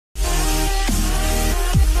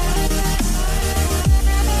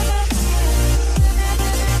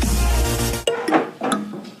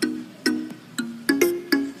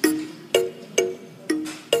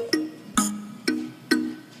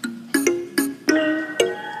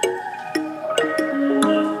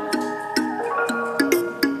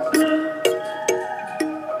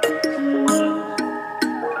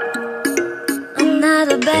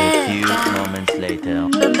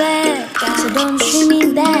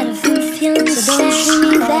treat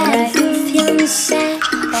me bad if you're feeling sad.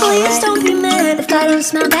 Please don't be mad if I don't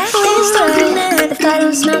smile back. Please don't be mad if I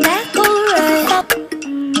don't smile back. Alright.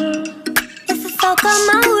 If I fuck up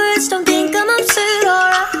my words, don't think I'm absurd.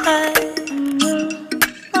 Alright.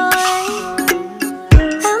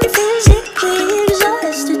 I'm physically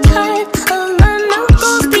exhausted, tired of my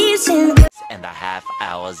knuckles beating. And a half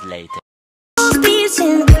hours later.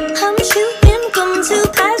 Beating, I'm shooting, come to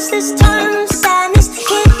pass this time of sadness.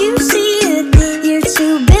 Can't you see it? You're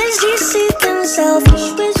too busy seeking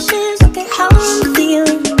selfish wishes. Look at how I'm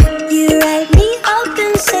feeling. You write me up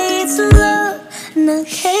and say it's love, and I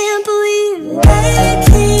can't believe it. Why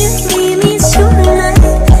can't you leave me tonight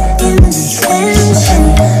in detention?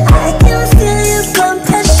 I can feel your blood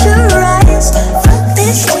pressure rise. Fuck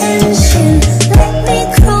this tension. Let me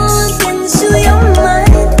crawl up into your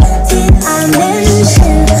mind. Did I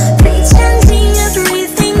mention pretending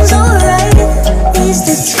everything's alright is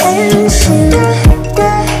the tension?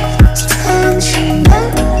 Tension,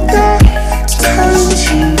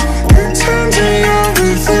 tension, pretending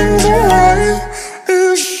everything's alright.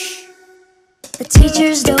 The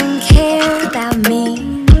teachers don't care about me.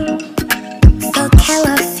 Fuck how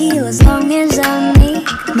I feel as long as I make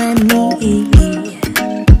money.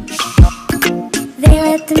 They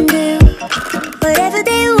let them do whatever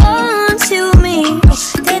they want to me.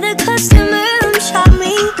 They're the customer, shop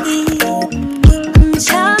me,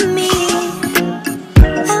 shop me.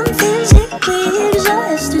 I'm physically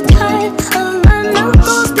exhausted, tired of my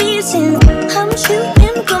knuckles beating. I'm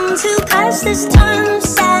shooting, come to pass this time of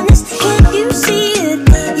sadness. Can't you see it?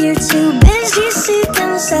 You're too busy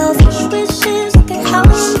seeking selfish wishes. Look at how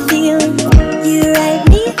I'm feeling. You write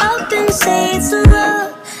me up and say it's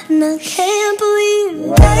love, and I can't believe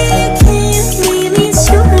it. Why can't you leave me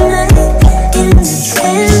tonight in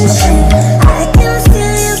detention? I can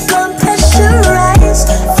feel your blood pressure rise.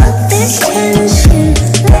 Fuck this tension.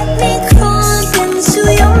 Let me crawl up into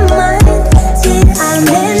your mind. Did I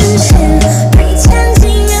mention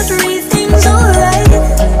pretending everything's alright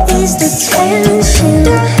is the tension?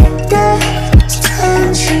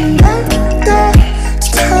 Tension,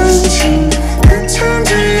 tension,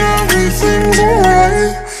 pretending everything's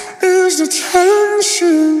alright is the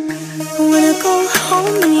tension. I wanna go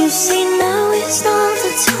home and you say now is not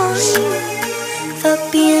the time. Fuck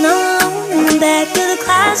being alone in the back of the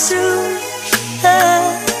classroom.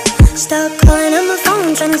 Stop calling on my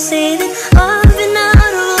phone trying to say that I've been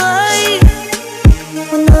out of life,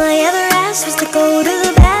 when all I ever asked was to go to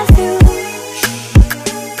the bathroom.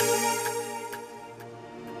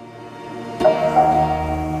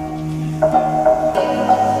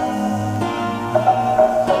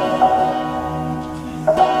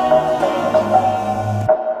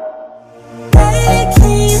 Why can't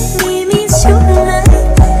you leave me tonight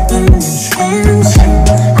in detention?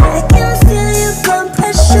 I can feel your blood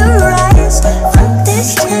pressure rise. Fuck this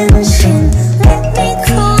tension. Let me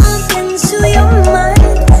crawl up into your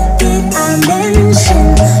mind. Did I mention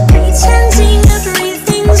pretending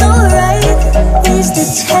everything's alright is the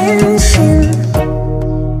tension?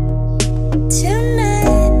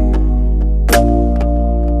 Tonight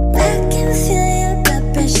I can feel your blood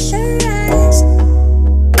pressure rise.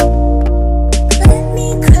 Let me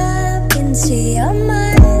crawl up into your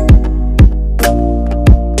mind.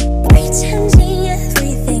 Pretending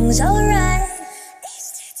everything's alright is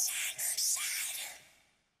the genocide.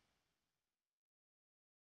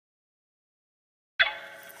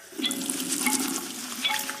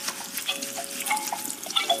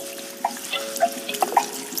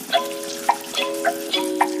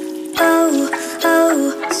 Oh,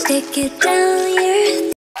 oh, stick it down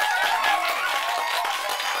your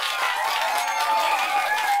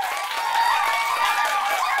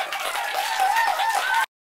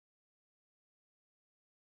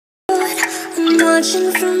I'm watching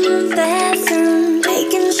from the bathroom,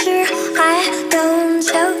 making sure I don't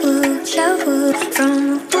choke from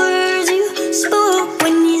the words you spoke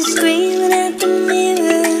when you're screaming at the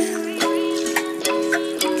mirror.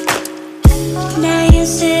 Now you're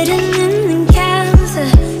sitting in the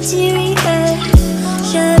cafeteria,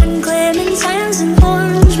 shutting clementines and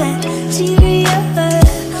orange bacteria.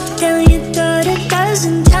 Tell your daughter a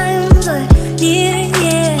dozen times what dear,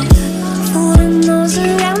 yeah. Fooling those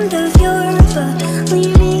around of your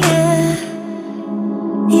bulimia.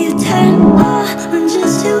 You turn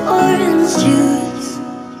oranges to orange juice,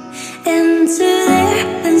 into there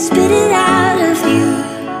and spit it out of you.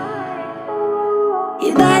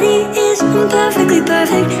 Your body is imperfectly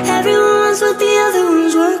perfect. Everyone's what the other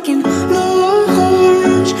one's working. No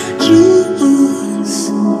orange juice.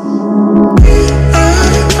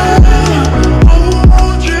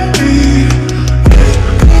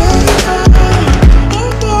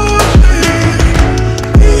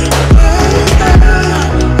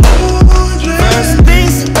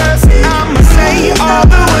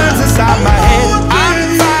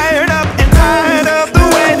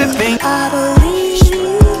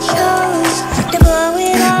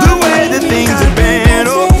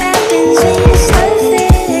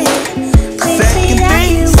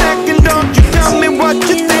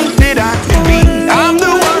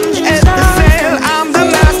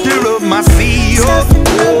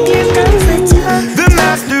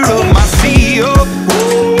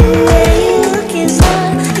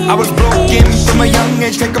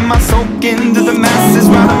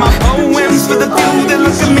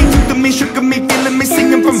 me, shook of me, feeling me,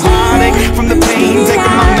 singing from heartache, from the pain, taking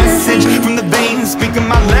my message from the veins, speaking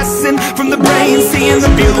my lesson from the brain, seeing the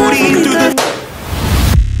beauty through the.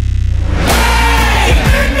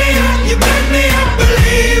 You make me a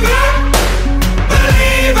believer,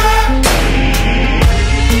 believer.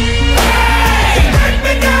 You break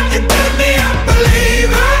me down, you make me a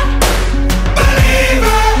believer,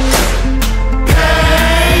 believer.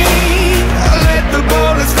 Pain, let the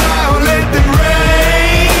bullets fly, let them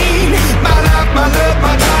rain. My life, my love,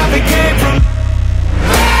 my drive, it came from.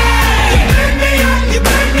 You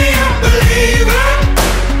make me a believer,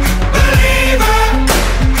 believer.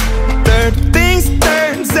 Third things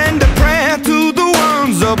third, send a prayer to the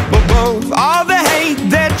ones up above. All the hate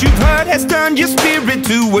that you've heard has turned your spirit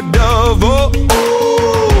to a dove. Oh,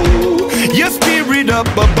 ooh, your spirit up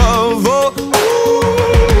above. Oh, ooh.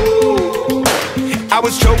 I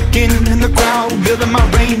was choking in the crowd, building my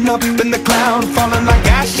rain up in the cloud, falling like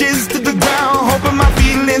ashes to the ground, hoping my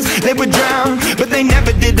feelings, they would drown. But they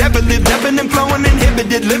never did, ever lived, ebbing and flowing,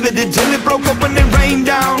 inhibited, limited, till it broke up when it rained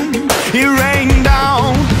down. It rained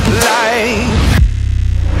down like.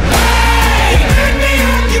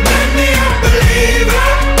 You make me a believer,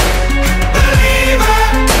 believer.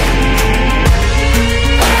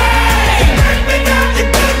 You break me down, you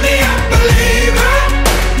make me a believer,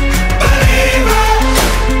 believer.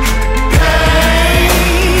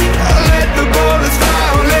 Pain, let the bullets fly,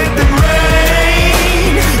 let them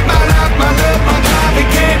rain. My life, my love, my drive, it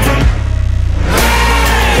came from.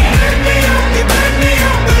 You make me a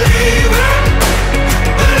believer,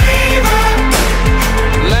 believer.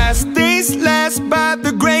 Last days last by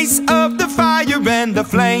the grace of the fire and the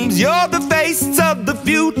flames. You're the face of the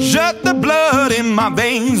future, the blood in my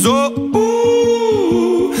veins. Oh,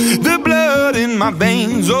 ooh, the blood in my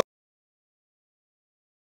veins. Oh,